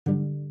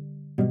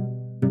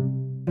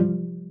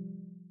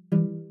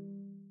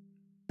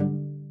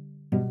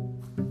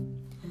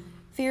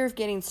fear of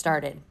getting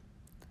started.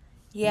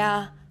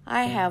 Yeah,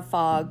 I have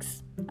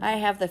fogs. I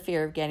have the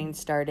fear of getting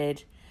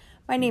started.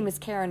 My name is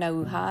Karen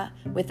Auha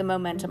with The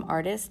Momentum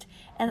Artist,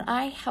 and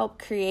I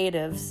help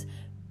creatives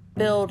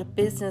build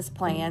business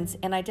plans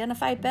and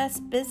identify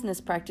best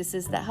business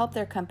practices that help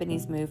their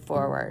companies move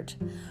forward.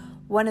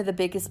 One of the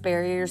biggest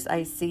barriers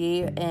I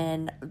see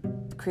in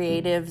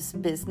creatives'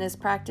 business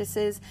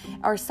practices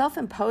are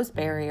self-imposed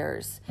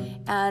barriers,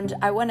 and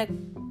I want to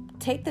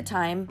take the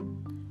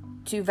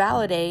time to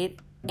validate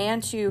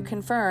and to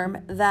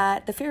confirm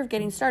that the fear of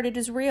getting started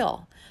is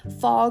real.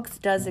 Fogs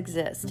does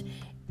exist.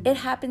 It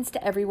happens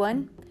to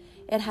everyone.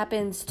 It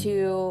happens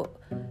to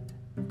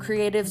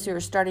creatives who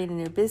are starting a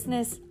new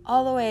business,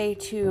 all the way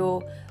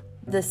to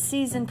the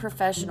seasoned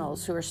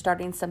professionals who are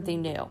starting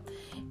something new.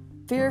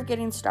 Fear of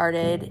getting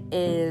started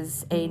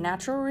is a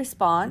natural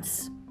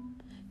response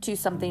to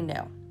something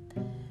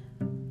new.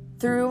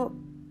 Through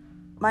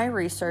my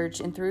research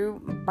and through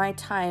my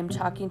time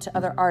talking to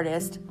other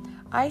artists,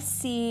 I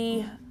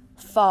see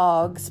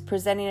fogs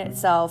presenting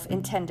itself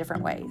in 10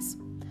 different ways.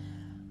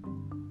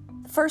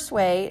 The first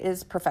way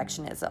is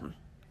perfectionism.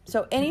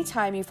 So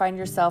anytime you find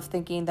yourself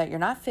thinking that you're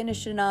not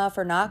finished enough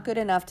or not good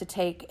enough to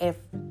take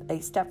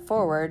a step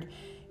forward,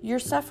 you're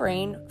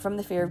suffering from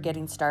the fear of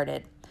getting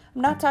started.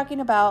 I'm not talking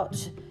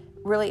about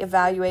really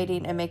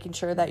evaluating and making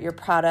sure that your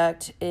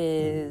product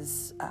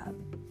is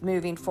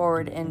moving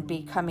forward and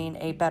becoming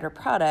a better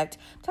product.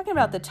 I'm talking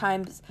about the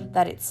times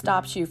that it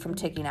stops you from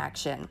taking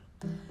action.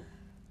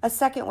 A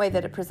second way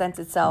that it presents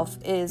itself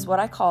is what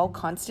I call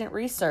constant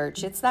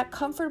research. It's that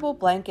comfortable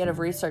blanket of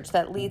research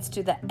that leads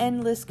to the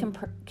endless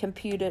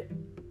computer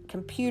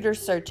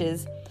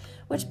searches,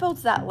 which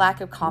builds that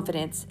lack of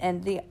confidence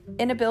and the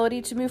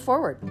inability to move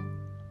forward.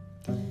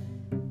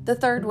 The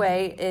third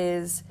way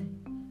is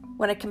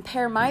when I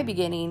compare my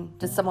beginning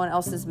to someone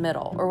else's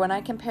middle, or when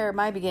I compare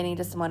my beginning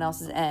to someone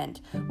else's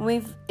end. When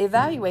we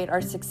evaluate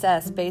our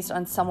success based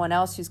on someone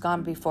else who's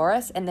gone before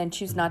us and then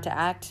choose not to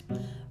act,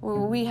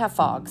 we have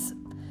fogs.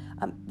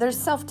 There's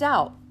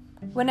self-doubt.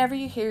 Whenever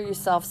you hear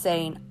yourself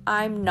saying,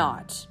 I'm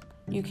not,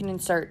 you can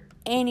insert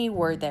any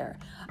word there.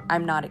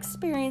 I'm not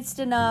experienced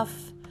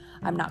enough.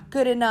 I'm not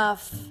good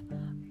enough.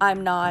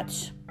 I'm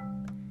not,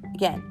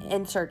 again,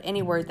 insert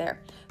any word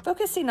there.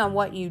 Focusing on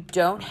what you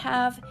don't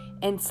have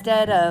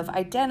instead of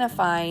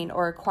identifying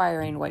or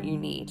acquiring what you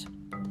need.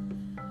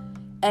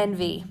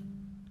 Envy.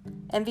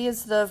 Envy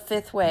is the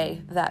fifth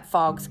way that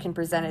fogs can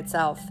present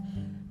itself.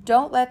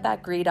 Don't let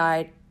that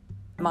greed-eyed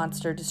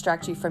monster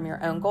distract you from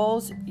your own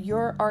goals.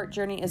 Your art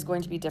journey is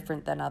going to be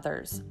different than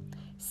others.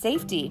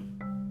 Safety.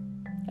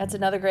 That's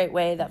another great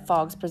way that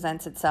fogs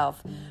presents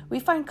itself. We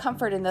find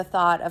comfort in the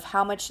thought of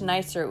how much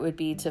nicer it would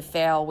be to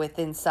fail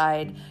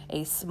inside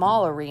a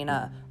small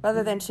arena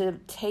rather than to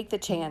take the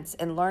chance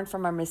and learn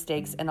from our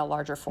mistakes in a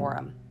larger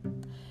forum.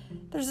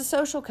 There's a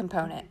social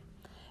component.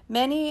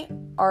 Many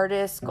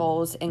artists'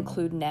 goals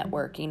include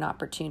networking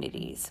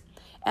opportunities,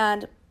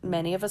 and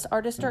many of us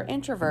artists are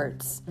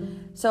introverts.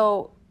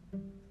 So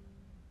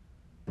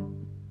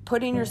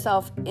putting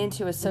yourself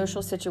into a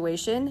social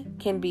situation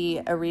can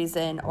be a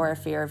reason or a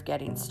fear of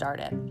getting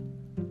started.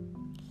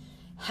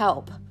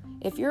 Help.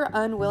 If you're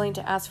unwilling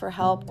to ask for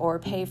help or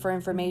pay for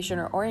information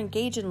or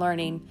engage in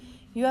learning,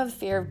 you have a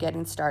fear of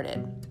getting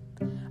started.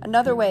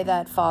 Another way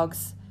that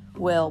fogs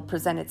will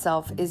present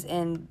itself is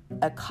in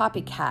a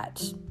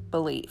copycat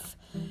belief.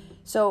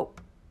 So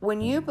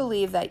when you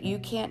believe that you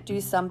can't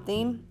do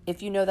something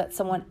if you know that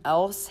someone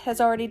else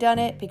has already done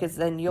it, because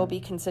then you'll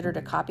be considered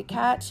a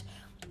copycat,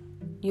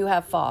 you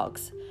have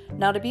fogs.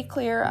 Now, to be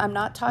clear, I'm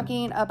not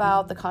talking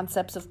about the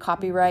concepts of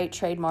copyright,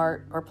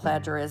 trademark, or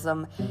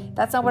plagiarism.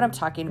 That's not what I'm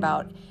talking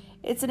about.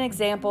 It's an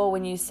example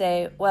when you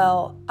say,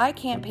 well, I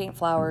can't paint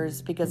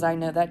flowers because I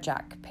know that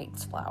Jack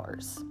paints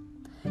flowers.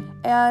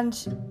 And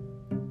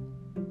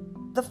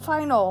the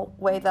final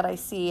way that I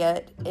see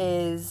it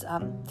is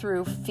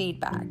through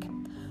feedback.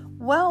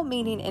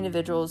 Well-meaning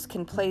individuals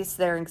can place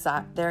their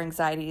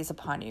anxieties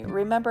upon you.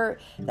 Remember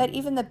that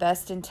even the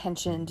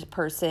best-intentioned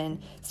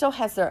person still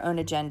has their own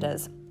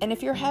agendas. And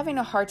if you're having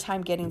a hard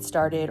time getting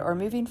started or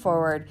moving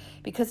forward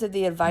because of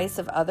the advice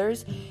of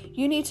others,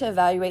 you need to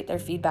evaluate their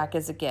feedback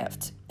as a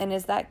gift. And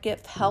is that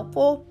gift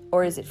helpful,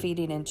 or is it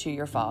feeding into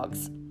your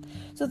fogs?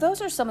 So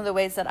those are some of the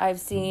ways that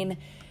I've seen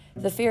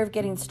the fear of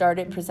getting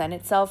started present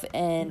itself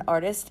in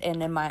artists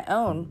and in my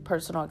own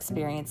personal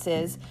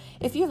experiences.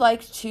 If you'd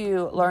like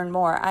to learn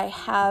more, I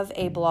have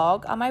a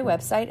blog on my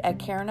website at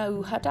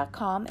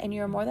karenauha.com, and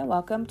you're more than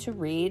welcome to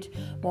read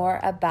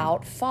more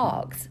about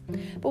fogs.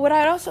 But what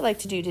I'd also like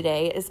to do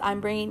today is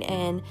I'm bringing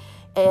in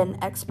an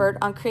expert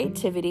on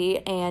creativity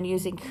and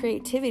using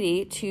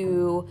creativity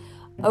to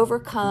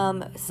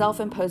overcome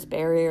self-imposed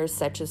barriers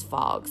such as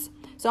fogs.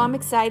 So I'm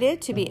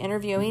excited to be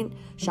interviewing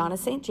Shauna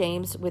St.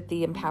 James with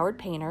The Empowered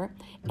Painter,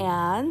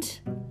 and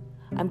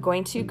I'm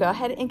going to go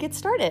ahead and get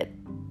started.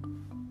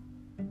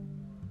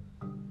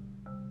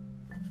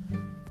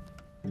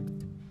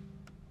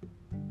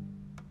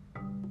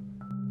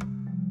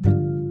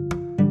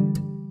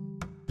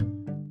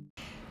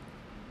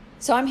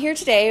 So I'm here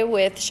today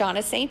with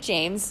Shauna St.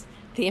 James.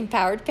 the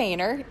Empowered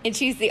Painter, and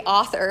she's the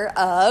author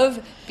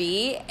of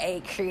Be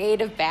a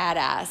Creative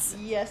Badass.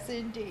 Yes,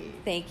 indeed.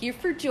 Thank you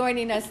for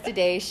joining us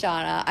today,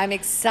 Shauna. I'm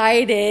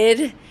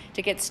excited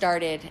to get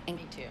started.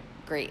 Me too.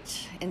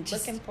 Great. And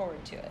just Looking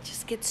forward to it.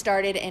 Just get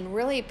started and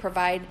really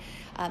provide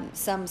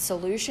some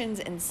solutions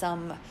and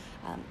some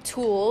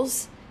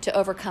tools to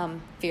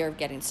overcome fear of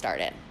getting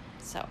started.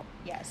 So,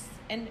 Yes,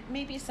 and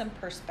maybe some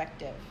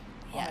perspective.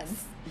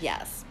 Yes.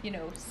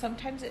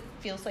 Sometimes it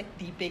feels like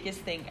the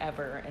biggest thing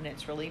ever, and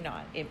it's really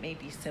not. It may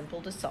be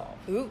simple to solve.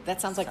 Ooh,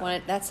 that sounds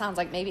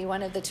like maybe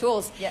one of the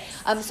tools. Yes.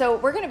 So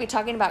we're going to be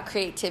talking about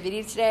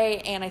creativity today,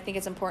 and I think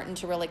it's important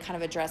to really kind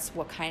of address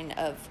what kind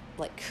of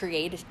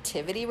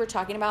creativity we're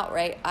talking about,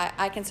 right?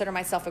 I consider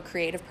myself a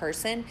creative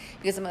person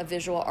because I'm a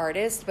visual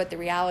artist, but the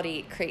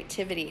reality,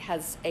 creativity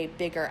has a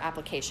bigger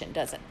application,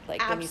 doesn't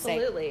it?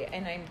 Absolutely,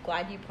 and I'm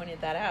glad you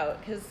pointed that out,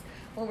 because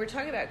when we're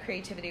talking about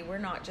creativity, we're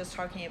not just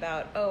talking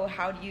about,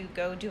 how do you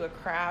go do a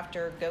craft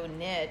or go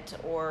knit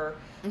or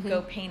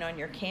go paint on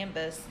your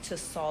canvas to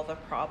solve a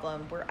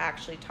problem. We're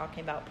actually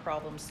talking about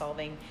problem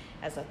solving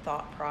as a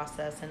thought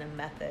process and a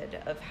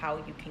method of how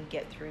you can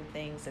get through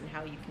things and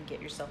how you can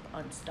get yourself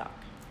unstuck.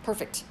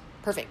 Perfect.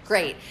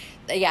 Great.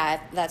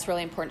 Yeah, that's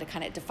really important to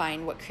kind of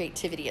define what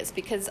creativity is,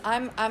 because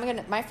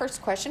my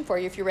first question for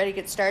you, if you're ready to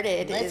get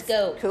started, Let's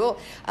go. Cool.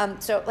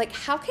 So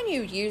how can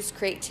you use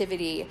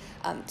creativity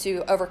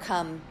to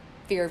overcome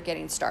fear of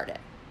getting started?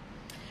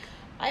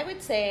 I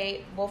would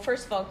say, well,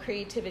 first of all,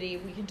 creativity,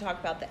 we can talk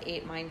about the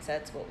 8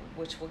 mindsets,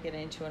 which we'll get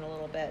into in a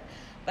little bit.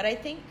 But I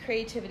think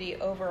creativity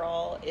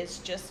overall is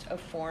just a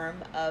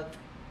form of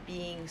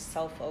being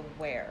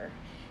self-aware.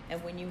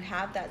 And when you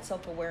have that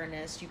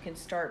self-awareness, you can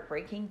start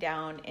breaking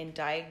down and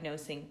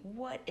diagnosing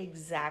what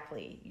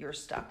exactly you're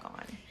stuck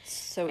on.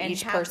 So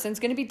each person's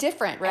going to be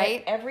different,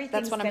 right?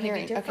 Everything's going to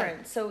be different.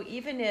 Okay. So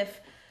even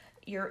if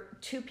your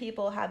 2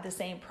 people have the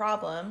same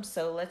problem,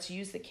 so let's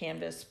use the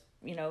canvas.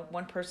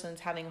 One person's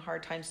having a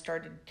hard time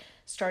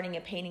starting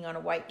a painting on a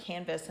white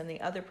canvas, and the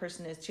other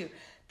person is too.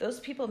 Those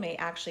people may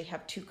actually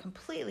have 2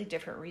 completely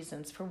different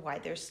reasons for why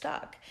they're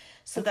stuck.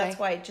 So that's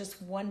why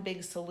just one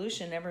big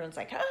solution, everyone's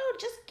like,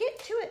 just get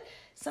to it.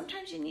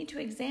 Sometimes you need to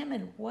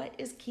examine what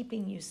is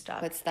keeping you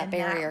stuck. What's that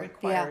barrier? That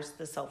requires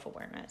the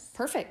self-awareness.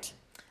 Perfect.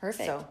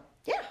 So,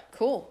 yeah.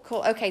 Cool.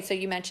 Okay, so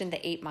you mentioned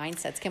the 8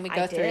 mindsets. Can we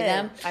go through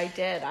them? I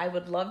did. I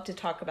would love to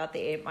talk about the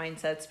 8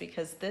 mindsets,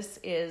 because this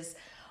is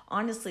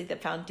honestly the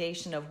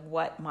foundation of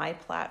what my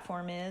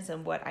platform is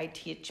and what I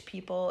teach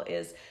people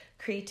is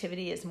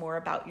creativity is more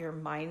about your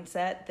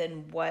mindset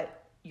than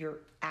what your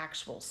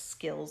actual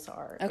skills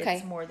are. Okay.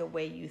 It's more the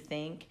way you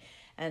think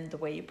and the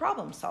way you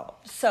problem solve.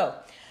 So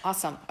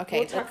awesome. Okay.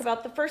 We'll talk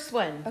about the first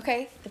one.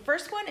 Okay. The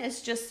first one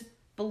is just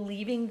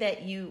believing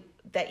that you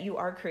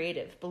are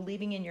creative,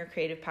 believing in your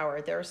creative power.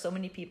 There are so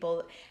many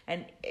people,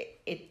 and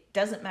it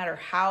doesn't matter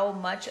how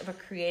much of a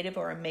creative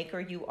or a maker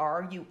you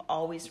are, you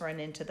always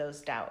run into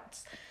those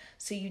doubts.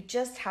 So you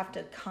just have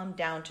to come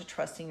down to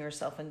trusting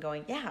yourself and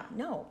going,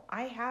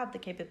 I have the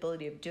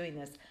capability of doing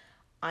this.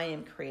 I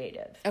am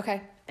creative.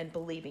 Okay. And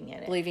believing in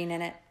it. Believing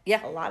in it.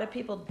 Yeah. A lot of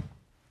people,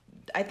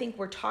 I think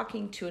we're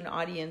talking to an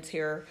audience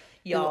here,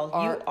 y'all.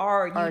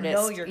 You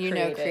know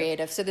you're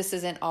creative. So this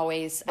isn't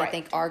always, right. I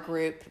think our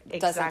group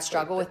doesn't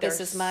struggle with this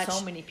as much.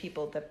 So many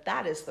people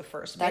that is the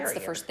first barrier. That's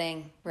the first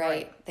thing,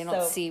 right? They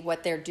don't see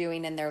what they're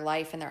doing in their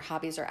life, and their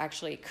hobbies are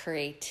actually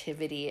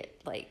creativity,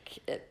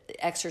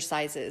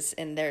 exercises,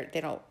 and they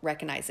don't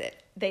recognize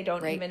it. They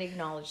don't even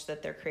acknowledge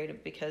that they're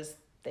creative because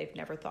they've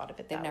never thought of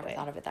it that way. They've never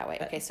thought of it that way.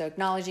 Okay, so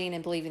acknowledging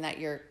and believing that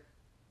you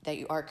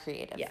are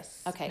creative.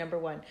 Yes. Okay. Number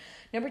 1.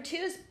 Number 2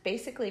 is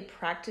basically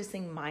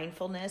practicing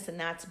mindfulness, and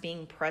that's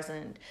being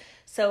present.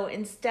 So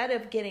instead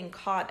of getting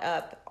caught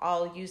up,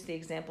 I'll use the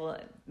example,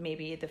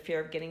 maybe the fear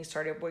of getting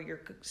started, where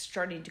you're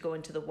starting to go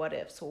into the what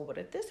ifs. Well, what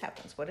if this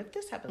happens? What if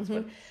this happens?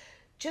 Mm-hmm.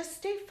 Just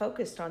stay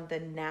focused on the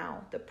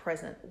now, the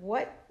present.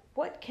 What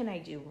can I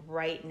do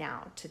right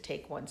now to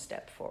take one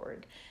step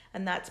forward?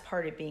 And that's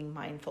part of being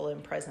mindful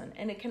and present.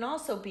 And it can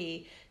also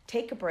be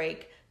take a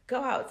break,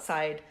 go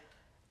outside,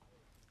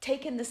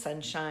 take in the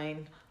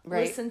sunshine,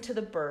 listen to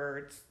the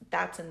birds.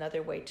 That's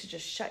another way to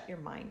just shut your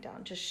mind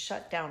down. Just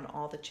shut down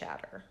all the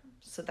chatter.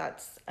 So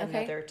that's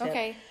another tip.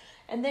 Okay.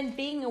 And then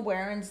being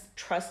aware and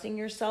trusting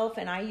yourself.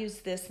 And I use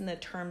this in the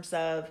terms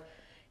of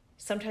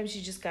sometimes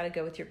you just got to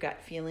go with your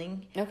gut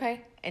feeling.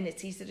 Okay. And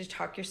it's easy to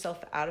talk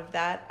yourself out of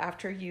that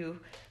after you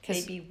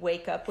maybe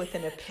wake up with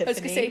an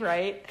epiphany,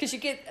 right? Because you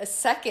get a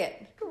second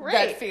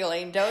gut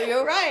feeling, don't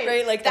you?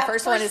 Right. Like the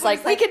first one is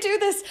like, we could do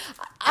this.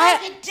 I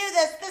could do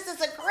this. This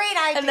is a great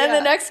idea. And then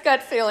the next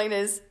gut feeling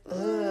is,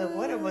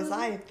 what was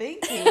I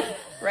thinking?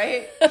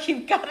 Right?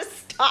 You've got to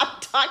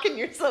stop talking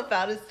yourself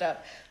out of stuff.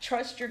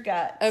 Trust your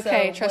gut.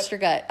 Okay, trust your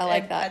gut. I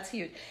like that. That's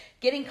huge.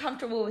 Getting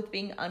comfortable with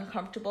being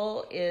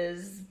uncomfortable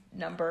is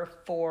number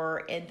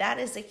 4, and that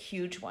is a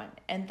huge one.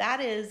 And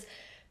that is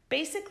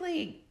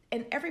basically,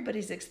 and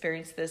everybody's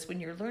experienced this,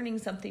 when you're learning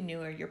something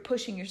new or you're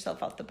pushing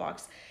yourself out the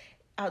box,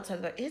 outside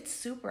of the, it's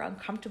super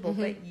uncomfortable,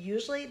 but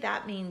usually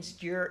that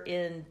means you're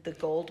in the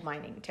gold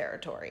mining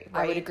territory,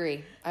 right? I would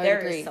agree. There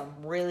is some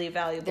really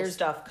valuable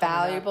stuff coming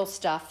valuable up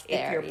stuff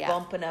there. if you're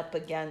bumping up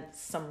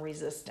against some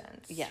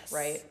resistance. Yes.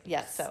 Right?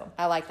 Yes. So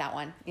I like that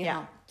one. You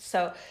know.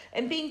 So,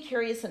 and being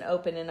curious and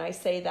open, and I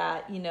say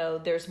that, you know,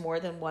 there's more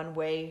than one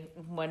way,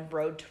 one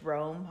road to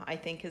Rome, I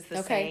think is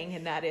the saying,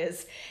 and that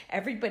is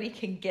everybody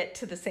can get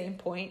to the same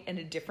point in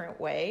a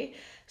different way.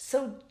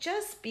 So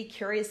just be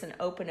curious and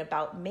open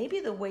about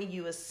maybe the way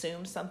you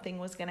assume something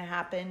was going to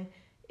happen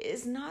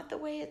is not the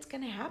way it's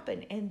going to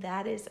happen, and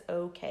that is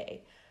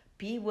okay.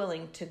 Be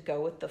willing to go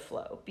with the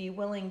flow. Be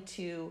willing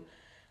to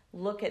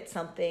look at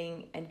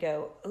something and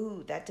go,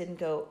 ooh, that didn't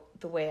go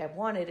the way I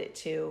wanted it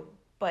to,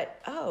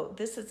 but oh,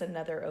 this is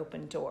another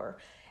open door,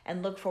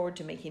 and look forward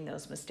to making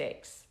those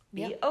mistakes.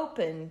 Be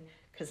open,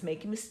 because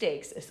making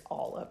mistakes is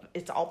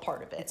it's all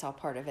part of it. It's all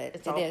part of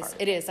it.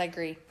 It is. I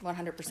agree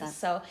 100%.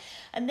 So,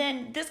 and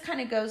then this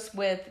kind of goes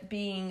with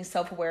being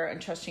self-aware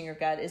and trusting your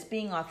gut, is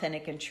being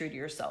authentic and true to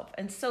yourself.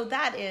 And so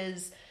that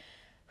is,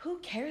 who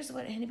cares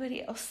what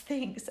anybody else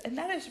thinks? And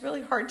that is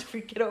really hard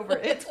to get over.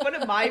 It's one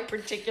of my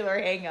particular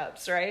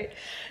hangups, right?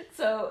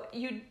 So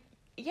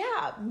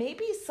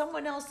maybe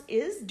someone else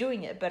is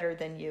doing it better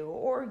than you,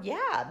 or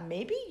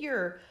maybe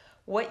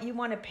what you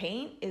want to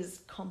paint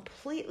is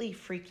completely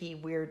freaky,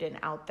 weird, and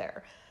out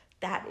there.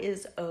 That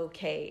is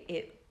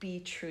okay. Be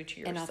true to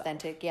yourself. And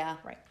authentic,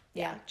 Right.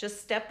 Yeah.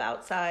 Just step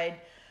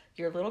outside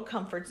your little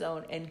comfort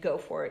zone and go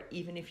for it,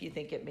 even if you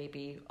think it may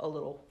be a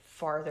little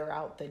farther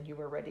out than you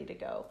were ready to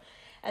go.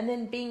 And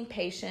then being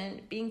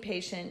patient. Being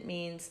patient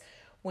means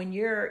when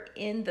you're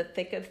in the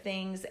thick of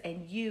things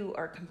and you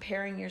are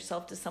comparing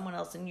yourself to someone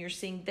else and you're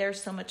seeing they're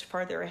so much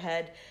farther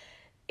ahead,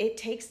 it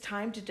takes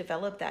time to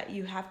develop that.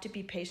 You have to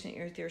be patient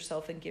with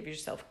yourself and give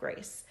yourself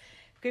grace.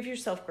 Give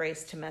yourself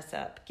grace to mess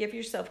up. Give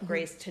yourself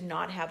grace to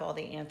not have all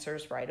the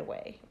answers right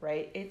away,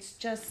 right? It's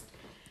just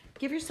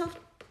give yourself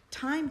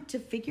time to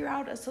figure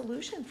out a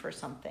solution for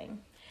something.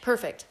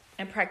 Perfect.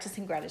 And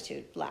practicing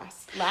gratitude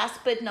last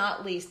but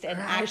not least, and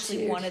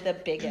actually one of the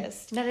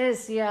biggest. That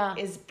is,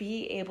 is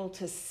be able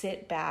to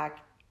sit back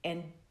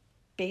and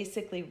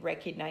basically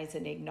recognize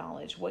and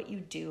acknowledge what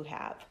you do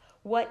have,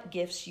 what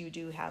gifts you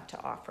do have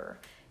to offer,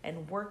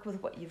 and work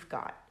with what you've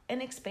got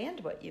and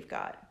expand what you've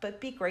got,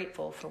 but be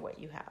grateful for what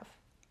you have.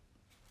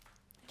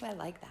 I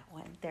like that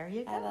one. There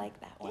you go. I like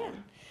that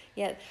one.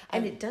 Yeah.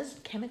 And it does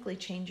chemically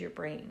change your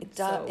brain.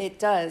 It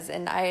does.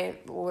 And I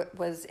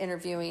was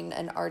interviewing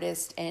an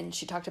artist, and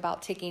she talked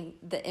about taking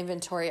the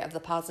inventory of the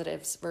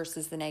positives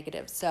versus the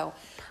negatives. So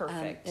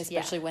perfect.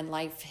 Especially when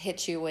life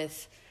hits you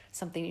with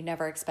something you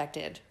never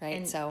expected, right?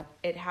 And so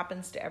it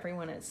happens to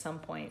everyone at some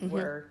point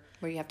where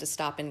you have to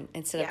stop, and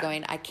instead of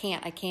going, I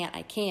can't,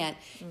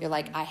 you're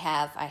like, I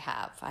have,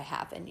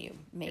 and you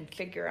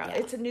figure out.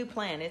 It's a new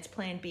plan. It's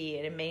plan B,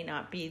 and it may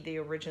not be the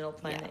original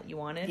plan that you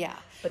wanted. Yeah.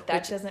 But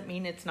that doesn't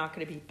mean it's not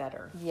going to be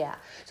better. Yeah.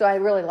 So I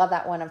really love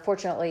that one.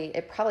 Unfortunately,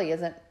 it probably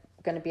isn't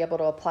going to be able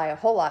to apply a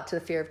whole lot to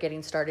the fear of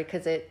getting started,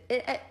 because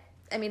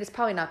it's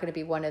probably not going to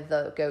be one of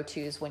the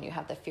go-tos when you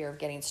have the fear of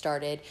getting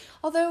started.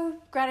 Although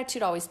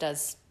gratitude always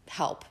does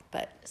help,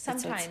 but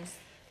sometimes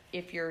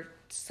if you're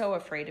so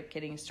afraid of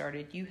getting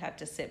started, you have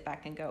to sit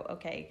back and go,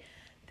 okay,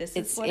 this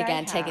is what I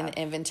have. Taking the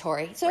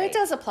inventory. So it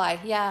does apply.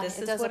 Yeah. This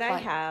is what I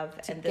have,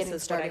 and this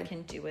is what I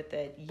can do with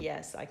it.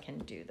 Yes, I can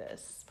do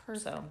this.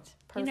 Perfect. So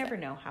you never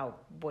know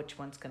which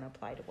one's going to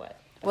apply to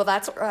what. Well,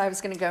 that's where I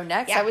was going to go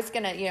next. Yeah. I was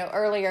going to,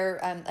 earlier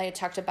I had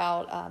talked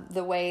about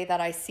the way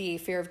that I see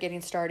fear of getting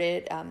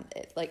started,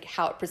 like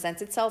how it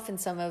presents itself in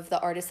some of the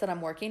artists that I'm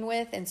working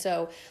with. And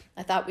so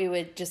I thought we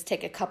would just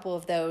take a couple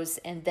of those,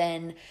 and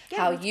then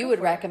how you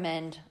would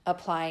recommend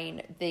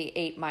applying the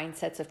 8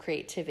 mindsets of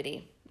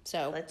creativity.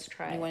 So let's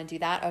try. You want to do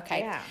that?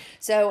 Okay. Yeah.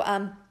 So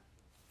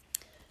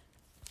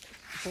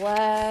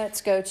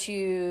let's go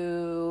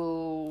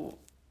to,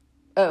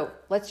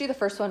 let's do the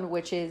first one,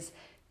 which is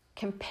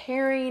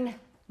comparing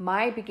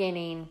my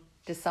beginning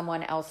to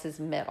someone else's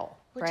middle.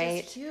 Which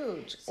right? is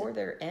huge. Or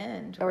their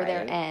end, or right?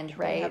 their end,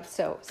 right? They have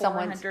so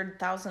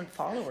 400,000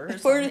 followers.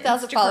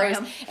 400,000 followers.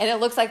 And it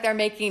looks like they're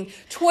making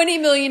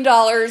 $20 million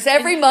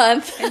every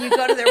month. And you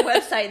go to their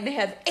website and they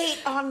have 8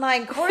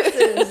 online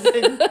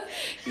courses.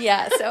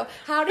 Yeah. So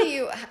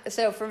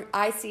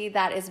I see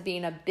that as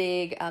being a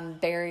big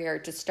barrier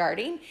to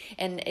starting.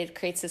 And it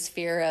creates this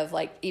fear of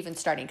like even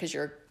starting, because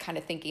you're kind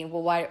of thinking,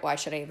 well, why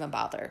should I even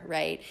bother?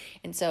 Right.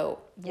 And so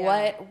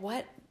what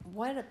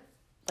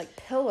like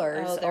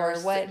pillars or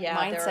what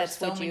mindsets there are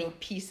so would you many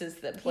pieces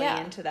that play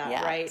into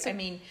that, right? So, I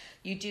mean,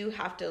 you do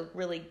have to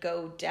really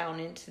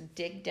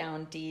dig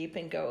down deep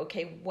and go,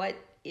 okay, what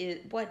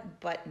is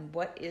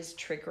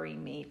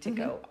triggering me to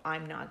go,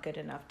 I'm not good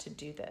enough to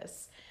do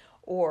this,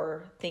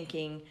 or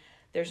thinking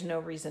there's no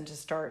reason to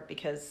start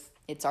because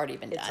it's already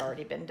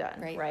been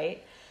done,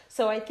 right?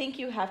 So I think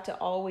you have to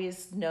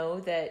always know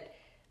that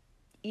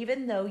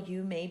even though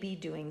you may be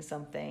doing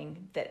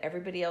something that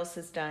everybody else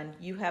has done,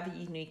 you have a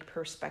unique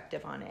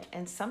perspective on it.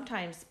 And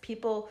sometimes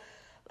people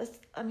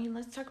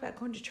let's talk about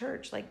going to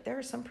church. Like, there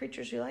are some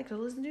preachers you like to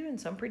listen to and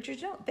some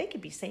preachers you don't. They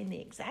could be saying the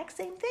exact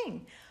same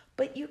thing,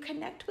 but you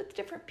connect with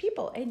different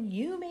people, and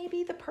you may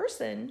be the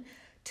person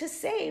to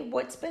say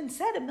what's been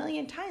said a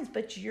million times,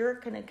 but you're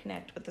going to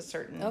connect with a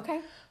certain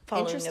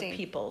following of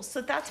people. So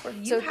that's where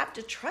you have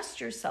to trust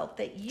yourself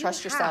that you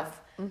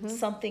have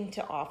something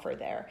to offer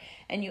there.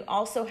 And you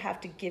also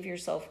have to give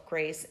yourself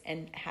grace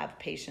and have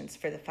patience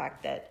for the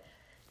fact that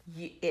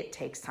it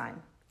takes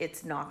time.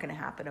 It's not going to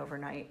happen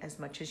overnight as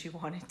much as you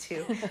want it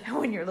to. And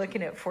when you're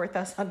looking at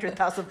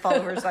 100,000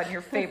 followers on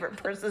your favorite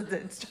person's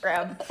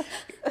Instagram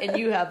and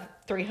you have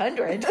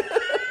 300,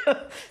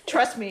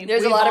 trust me,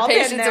 there's a lot of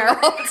patience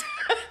involved.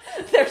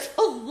 There's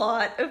a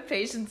lot of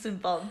patience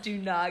involved. Do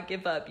not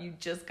give up. You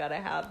just got to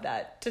have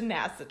that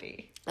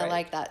tenacity. Right? I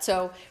like that.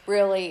 So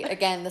really,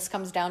 again, this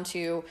comes down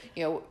to,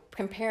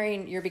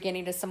 comparing your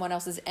beginning to someone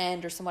else's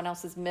end or someone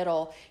else's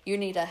middle. You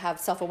need to have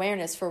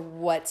self-awareness for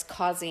what's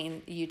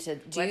causing you to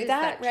do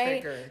that,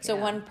 right? Trigger? So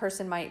one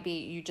person might be,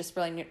 you just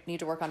really need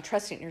to work on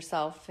trusting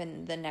yourself,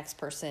 and the next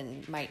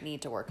person might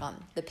need to work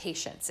on the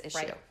patience issue.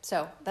 Right.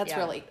 So that's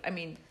really...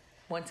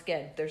 Once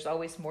again, there's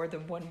always more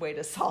than one way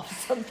to solve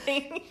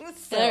something.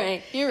 So all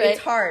right, you're right. It's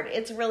hard.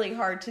 It's really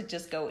hard to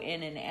just go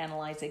in and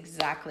analyze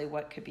exactly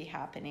what could be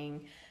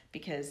happening,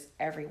 because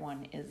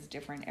everyone is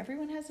different.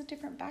 Everyone has a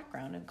different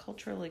background and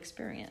cultural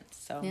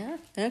experience. So yeah.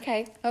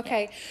 Okay.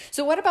 Yeah.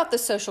 So what about the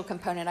social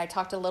component? I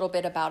talked a little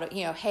bit about it.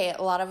 Hey,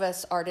 a lot of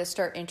us artists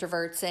are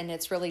introverts, and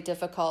it's really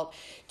difficult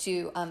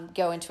to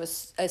go into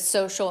a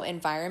social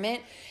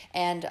environment.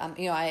 And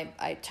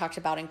I talked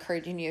about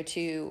encouraging you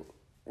to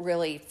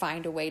really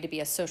find a way to be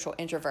a social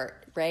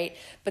introvert, right?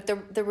 But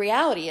the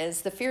reality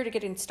is the fear to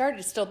getting started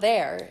is still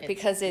there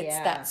because it's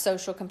that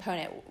social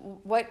component.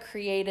 What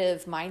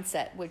creative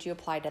mindset would you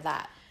apply to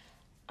that?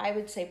 I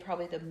would say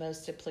probably the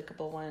most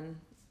applicable one,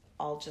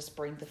 I'll just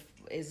bring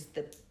is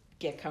the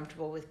get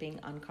comfortable with being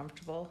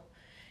uncomfortable.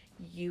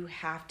 You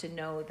have to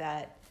know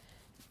that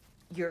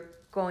you're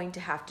going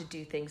to have to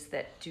do things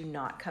that do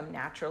not come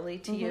naturally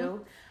to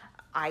you.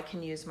 I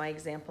can use my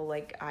example,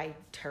 like I'm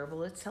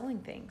terrible at selling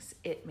things.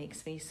 It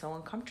makes me so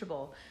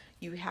uncomfortable.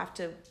 You have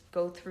to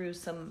go through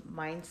some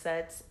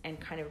mindsets and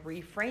kind of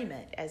reframe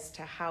it as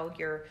to how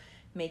you're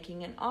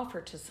making an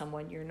offer to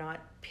someone. You're not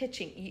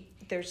pitching.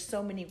 There's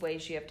so many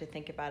ways you have to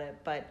think about it,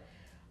 but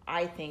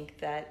I think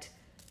that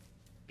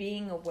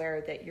being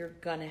aware that you're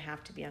going to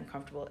have to be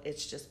uncomfortable,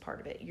 it's just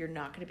part of it. You're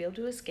not going to be able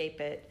to escape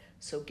it,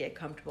 so get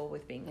comfortable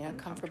with being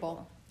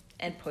uncomfortable.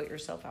 And put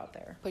yourself out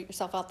there.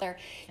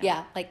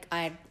 Yeah. Like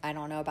I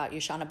don't know about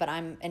you, Shauna, but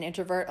I'm an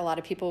introvert. A lot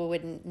of people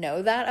wouldn't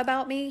know that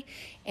about me.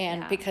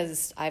 And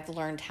because I've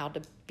learned how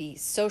to be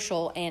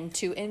social and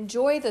to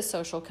enjoy the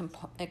social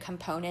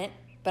component.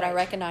 But I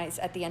recognize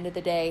at the end of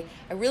the day,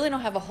 I really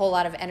don't have a whole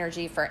lot of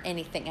energy for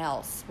anything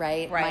else,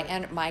 right?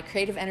 My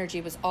creative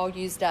energy was all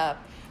used up.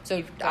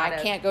 So I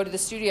can't go to the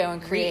studio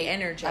and create.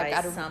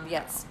 Re-energize somehow.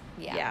 Yes.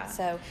 Yeah.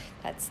 So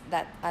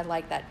that I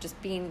like that.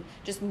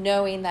 Just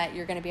knowing that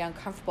you're going to be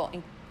uncomfortable.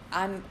 And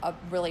I'm a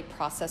really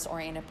process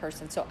oriented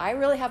person. So I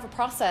really have a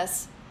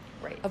process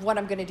of what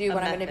I'm going to do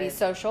when I'm going to be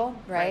social.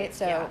 Right.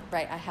 So I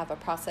have a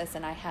process,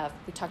 and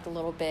we talked a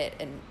little bit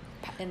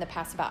in the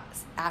past about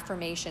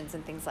affirmations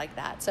and things like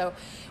that. So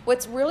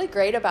what's really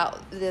great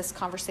about this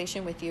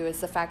conversation with you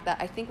is the fact that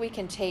I think we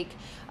can take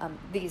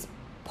these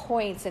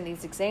points and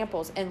these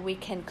examples, and I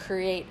can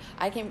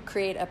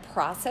create a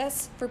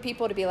process for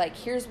people to be like,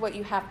 here's what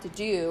you have to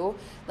do.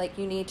 Like,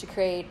 you need to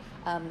create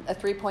a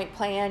 3-point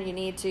plan. You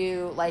need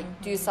to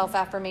do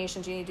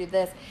self-affirmations. You need to do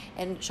this.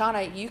 And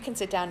Shauna, you can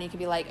sit down and you can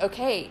be like,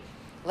 okay,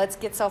 let's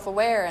get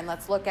self-aware and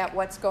let's look at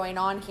what's going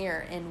on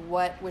here and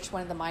which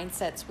one of the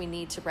mindsets we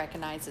need to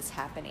recognize is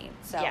happening.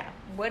 So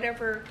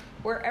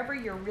wherever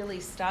you're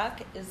really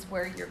stuck is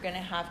where you're going to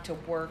have to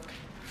work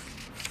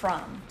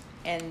from.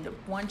 And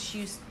once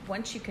you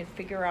can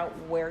figure out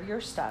where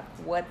you're stuck,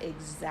 what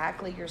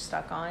exactly you're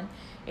stuck on,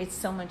 it's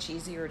so much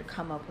easier to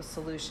come up with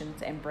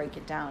solutions and break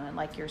it down. And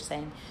like you're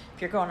saying,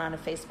 if you're going on a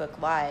Facebook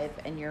Live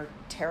and you're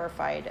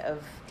terrified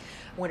of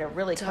when it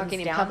really talking comes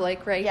in down,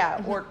 public, right?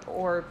 Yeah,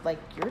 or like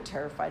you're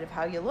terrified of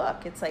how you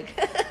look. It's like,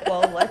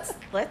 well,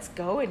 let's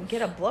go and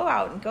get a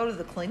blowout and go to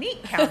the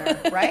Clinique counter,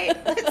 right?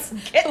 Let's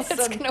get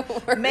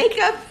some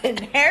makeup and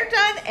hair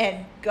done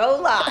and go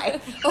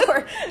live.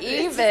 Or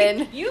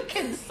even you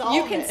can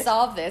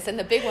solve this. And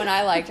the big one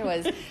I liked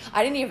was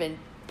I didn't even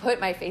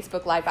put my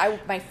Facebook Live.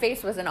 My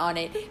face wasn't on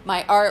it.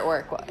 My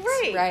artwork was.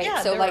 Right.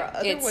 Yeah, so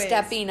it's ways.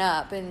 Stepping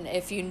up, and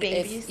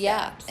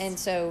steps. And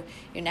so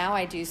now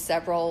I do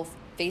several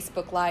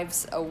Facebook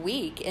Lives a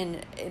week,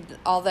 and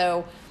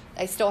although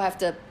I still have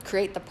to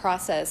create the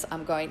process,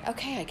 I'm going,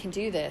 okay, I can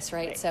do this,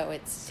 right? So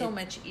it's so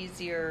much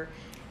easier,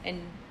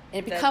 and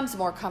it becomes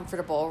more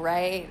comfortable,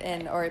 right?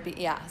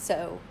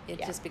 So it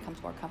just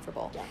becomes more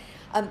comfortable.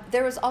 Yeah.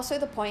 There was also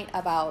the point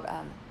about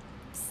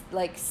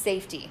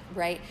safety,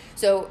 right?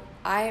 So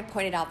I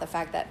pointed out the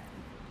fact that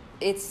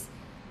it's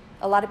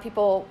a lot of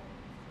people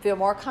feel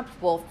more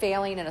comfortable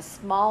failing in a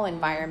small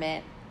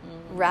environment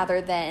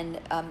rather than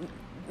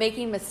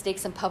making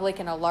mistakes in public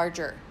in a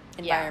larger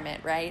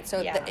environment, right?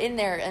 So in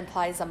there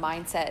implies a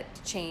mindset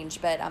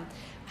change, but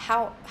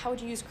how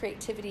would you use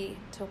creativity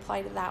to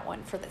apply to that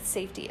one for the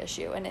safety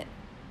issue?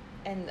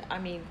 And I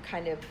mean,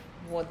 kind of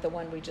the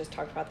one we just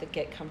talked about, the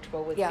get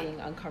comfortable with being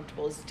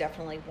uncomfortable, is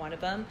definitely one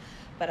of them.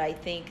 But I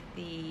think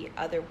the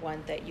other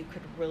one that you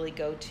could really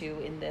go to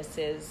in this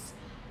is,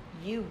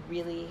 you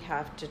really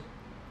have to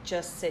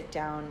just sit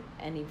down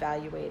and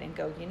evaluate and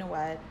go, you know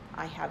what,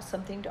 I have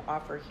something to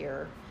offer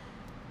here.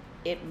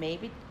 It may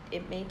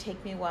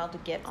take me a while to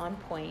get on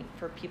point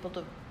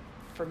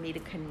for me to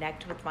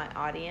connect with my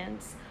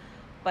audience,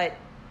 but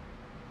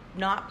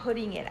not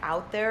putting it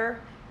out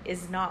there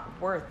is not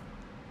worth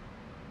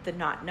the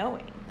not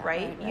knowing,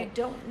 right? You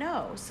don't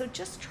know. So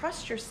just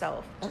trust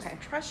yourself. Just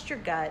trust your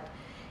gut.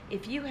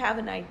 If you have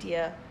an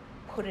idea,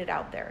 put it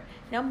out there.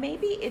 Now,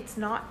 maybe it's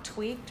not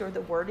tweaked or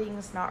the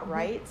wording's not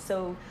right,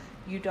 so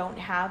you don't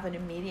have an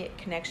immediate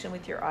connection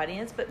with your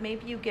audience, but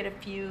maybe you get a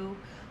few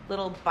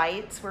little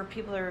bites where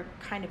people are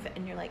kind of,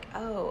 and you're like,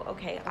 oh,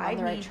 okay, I'm on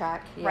the right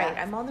track. Right,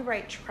 I'm on the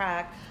right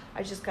track.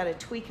 I just got to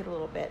tweak it a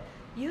little bit.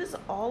 Use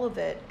all of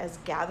it as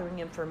gathering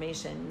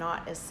information,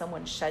 not as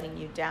someone shutting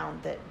you down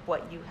that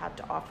what you have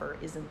to offer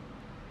isn't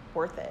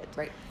worth it.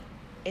 Right.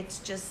 It's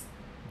just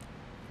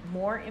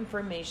more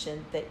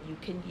information that you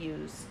can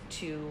use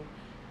to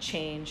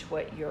change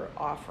what you're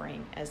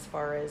offering. As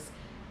far as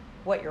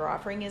what you're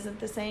offering is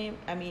the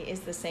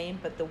same,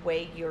 but the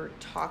way you're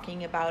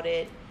talking about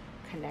it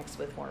connects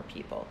with more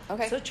people.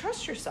 Okay. So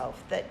trust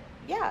yourself that,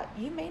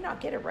 you may not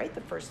get it right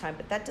the first time,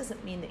 but that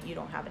doesn't mean that you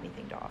don't have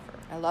anything to offer.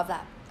 I love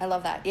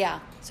that. Yeah.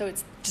 So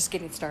it's just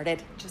getting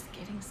started.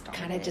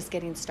 Kind of just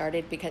getting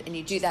started, and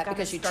you do that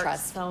because you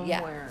trust.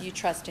 Somewhere. Yeah. You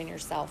trust in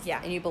yourself.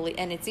 Yeah. And you believe,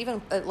 and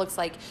it looks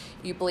like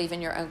you believe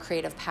in your own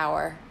creative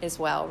power as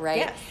well, right?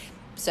 Yes.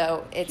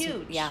 So it's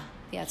huge. Yeah.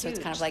 Huge. So it's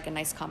kind of like a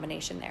nice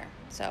combination there.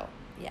 So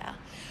yeah.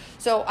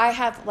 So I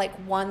have like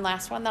one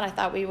last one that I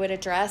thought we would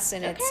address,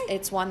 and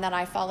it's one that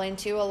I fall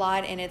into a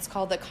lot, and it's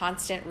called the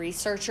constant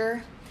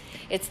researcher.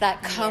 It's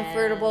that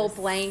comfortable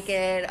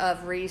blanket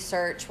of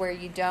research where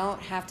you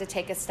don't have to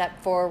take a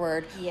step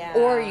forward,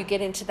 or you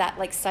get into that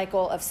like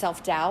cycle of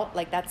self-doubt.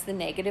 Like that's the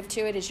negative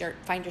to it, is you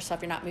find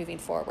yourself you're not moving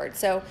forward.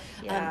 So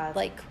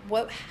like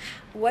what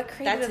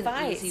creative advice?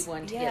 That's an easy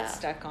one to get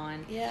stuck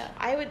on. Yeah.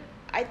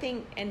 I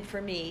think, and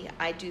for me,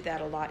 I do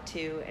that a lot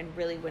too. And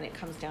really when it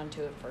comes down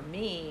to it for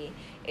me,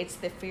 it's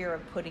the fear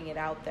of putting it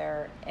out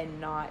there and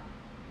not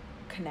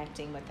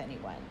connecting with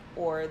anyone,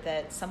 or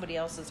that somebody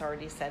else has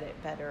already said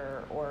it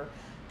better, or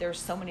there's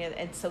so many other,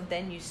 and so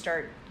then you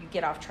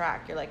get off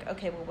track. You're like,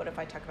 okay, well, what if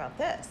I talk about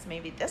this?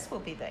 Maybe this will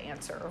be the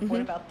answer. Or what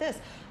about this?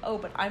 Oh,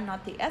 but I'm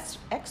not the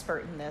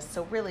expert in this,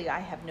 so really I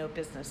have no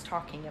business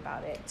talking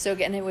about it. So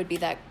again, it would be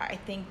that, I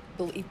think,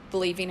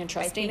 believing and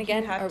trusting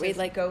again, you have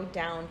to go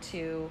down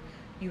to,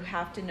 you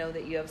have to know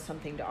that you have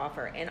something to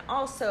offer, and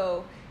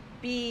also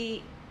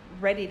be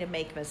ready to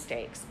make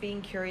mistakes,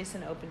 being curious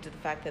and open to the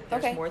fact that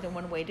there's more than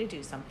one way to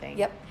do something.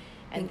 Yep.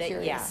 And that,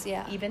 curious,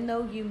 even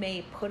though you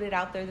may put it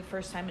out there the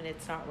first time and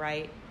it's not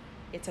right,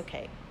 it's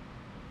okay.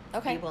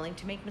 Okay. Be willing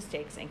to make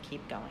mistakes and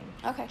keep going.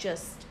 Okay.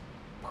 Just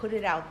put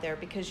it out there,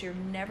 because you're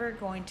never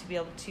going to be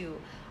able to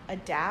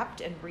adapt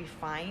and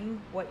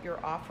refine what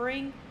you're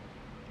offering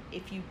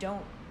if you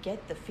don't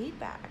get the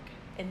feedback.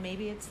 And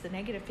maybe it's the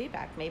negative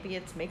feedback. Maybe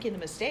it's making the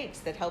mistakes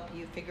that help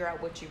you figure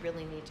out what you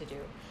really need to do.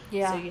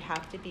 Yeah. So you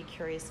have to be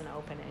curious and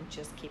open and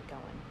just keep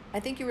going. I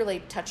think you really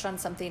touched on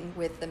something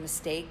with the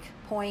mistake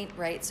point,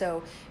 right?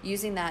 So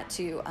using that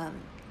to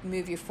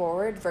move you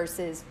forward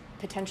versus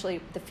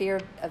potentially the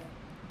fear of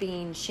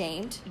being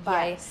shamed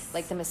by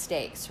like the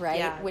mistakes, right?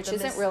 Yeah, which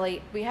isn't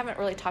we haven't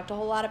really talked a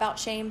whole lot about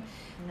shame.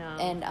 No.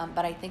 And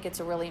but I think it's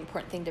a really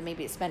important thing to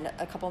maybe spend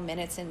a couple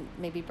minutes and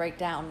maybe break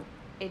down.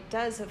 It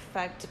does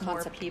affect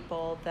more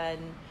people than,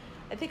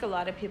 I think a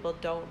lot of people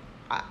don't,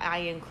 I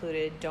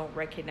included, don't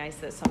recognize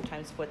that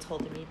sometimes what's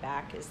holding me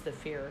back is the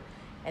fear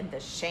and the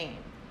shame.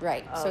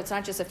 Right. So it's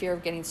not just a fear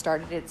of getting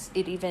started.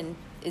 It even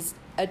is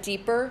a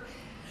deeper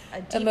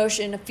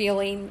emotion, a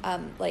feeling,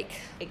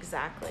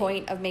 exactly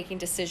point of making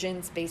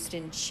decisions based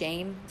in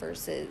shame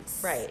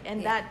versus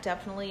and that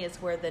definitely is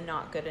where the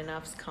not good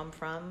enoughs come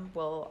from.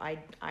 Well,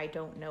 I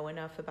don't know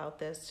enough about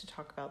this to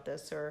talk about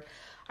this, or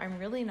I'm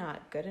really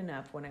not good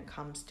enough when it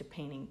comes to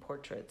painting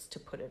portraits to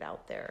put it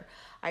out there.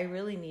 I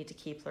really need to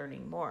keep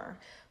learning more.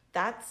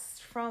 That's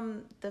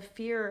from the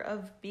fear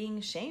of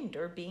being shamed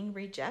or being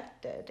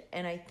rejected,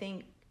 and I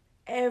think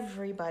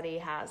everybody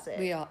has it.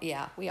 We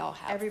all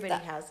have.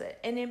 Everybody has it.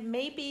 And it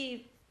may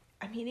be,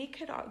 it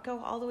could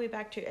go all the way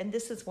back to, and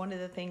this is one of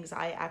the things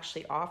I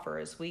actually offer,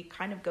 is we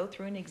kind of go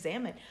through and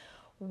examine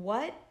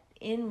what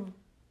in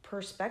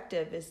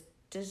perspective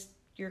does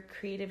your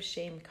creative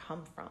shame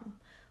come from?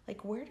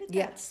 Like, where did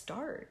that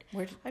start?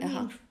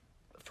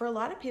 For a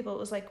lot of people, it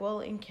was like,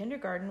 well, in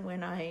kindergarten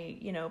when I,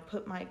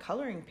 put my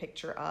coloring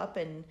picture up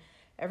and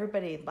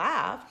everybody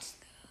laughed.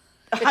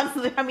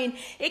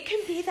 It can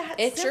be that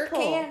simple. Sure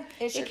can.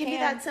 It can be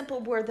that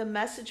simple, where the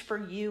message for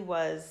you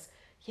was,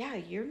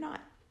 you're not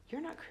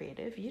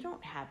creative. You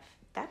don't have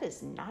that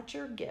is not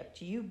your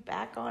gift. You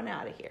back on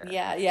out of here.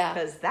 Yeah.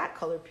 Because that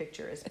color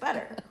picture is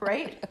better,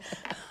 right?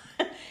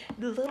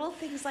 The little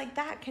things like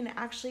that can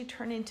actually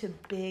turn into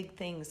big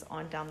things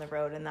on down the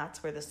road. And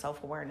that's where the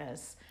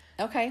self-awareness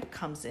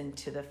comes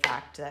into the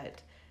fact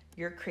that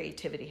your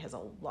creativity has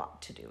a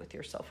lot to do with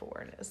your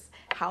self-awareness.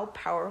 How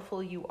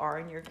powerful you are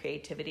in your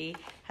creativity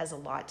has a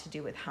lot to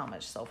do with how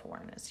much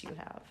self-awareness you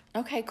have.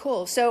 Okay,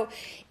 cool. So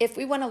if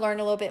we want to learn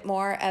a little bit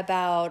more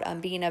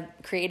about being a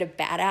creative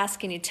badass,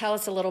 can you tell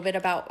us a little bit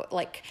about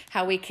like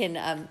how we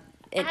can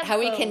how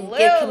we can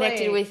get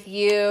connected with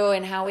you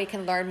and how we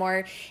can learn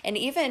more and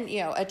even,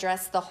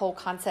 address the whole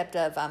concept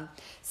of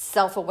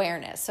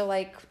self-awareness. So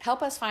like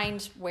help us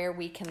find where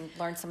we can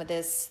learn some of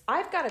this.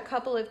 I've got a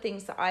couple of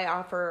things that I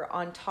offer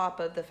on top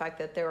of the fact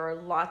that there are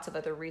lots of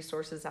other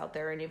resources out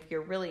there. And if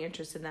you're really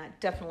interested in that,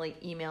 definitely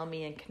email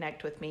me and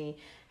connect with me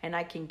and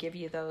I can give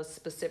you those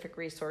specific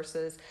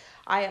resources.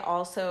 I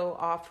also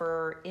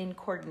offer, in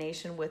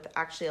coordination with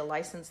actually a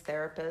licensed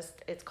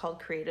therapist, it's called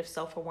Creative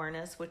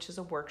Self-Awareness, which is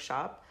a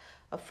workshop,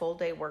 a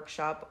full-day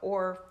workshop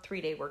or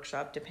 3-day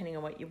workshop, depending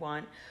on what you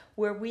want,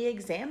 where we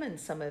examine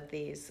some of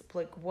these.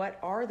 Like, what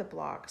are the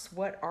blocks?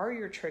 What are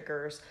your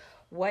triggers?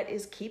 What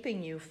is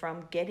keeping you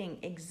from getting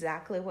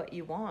exactly what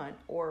you want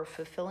or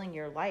fulfilling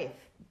your life?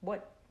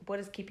 What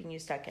is keeping you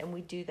stuck? And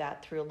we do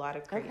that through a lot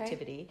of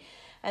creativity. Okay.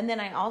 And then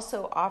I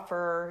also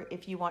offer,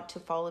 if you want to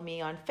follow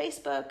me on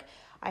Facebook,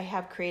 I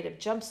have Creative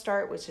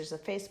Jumpstart, which is a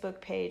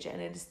Facebook page,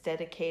 and it is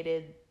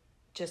dedicated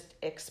just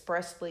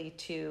expressly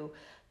to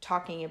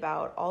talking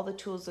about all the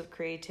tools of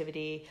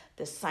creativity,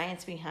 the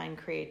science behind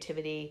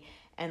creativity,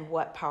 and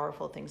what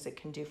powerful things it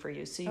can do for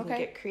you. So you can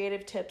get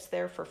creative tips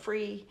there for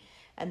free.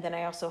 And then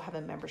I also have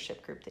a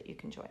membership group that you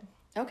can join.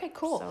 Okay,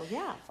 cool. So,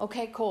 yeah.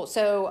 Okay, cool.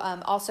 So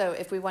also,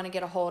 if we want to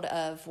get a hold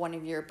of one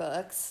of your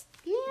books,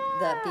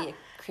 the Be a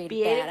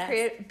Creative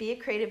Badass. Be a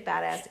Creative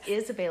Badass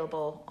is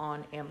available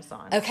on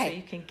Amazon. Okay. So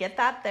you can get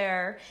that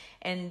there.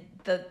 And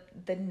the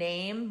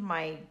name,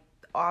 my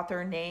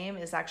author name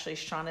is actually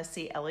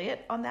Shaughnessy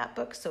Elliott on that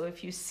book. So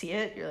if you see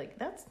it, you're like,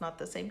 that's not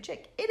the same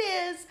chick. It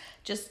is.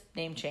 Just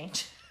name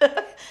change.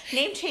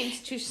 Name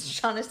change to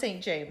Shauna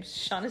St. James.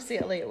 Shaughnessy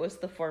Elliott was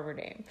the former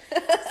name.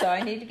 So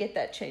I need to get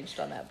that changed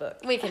on that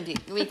book. We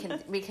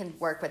can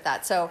work with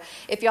that. So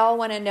if y'all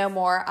want to know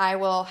more, I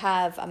will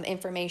have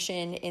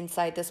information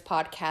inside this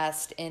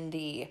podcast in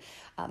the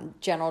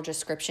general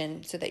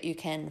description so that you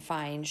can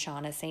find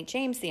Shauna St.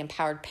 James, the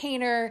Empowered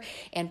Painter,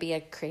 and Be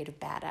a Creative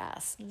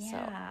Badass. Yeah.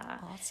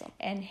 So, awesome.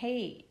 And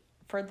hey,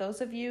 for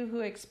those of you who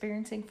are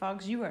experiencing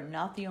fogs, you are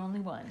not the only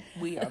one.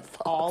 We have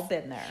all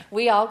been there.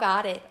 We all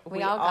got it.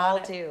 We all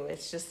do.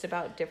 It's just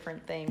about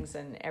different things,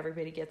 and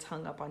everybody gets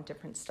hung up on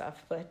different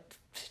stuff. But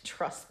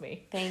trust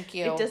me. Thank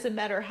you. It doesn't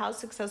matter how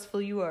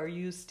successful you are,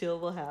 you still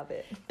will have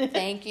it.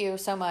 Thank you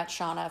so much,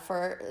 Shauna,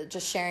 for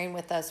just sharing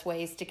with us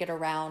ways to get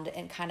around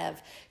and kind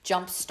of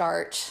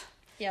jumpstart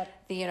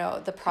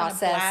the process kind of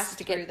blast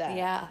to get through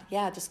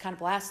that. Just kind of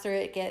blast through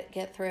it,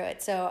 get through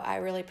it. So I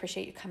really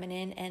appreciate you coming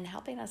in and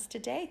helping us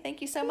today.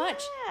 Thank you so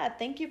much. Yeah,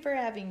 thank you for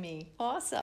having me. Awesome.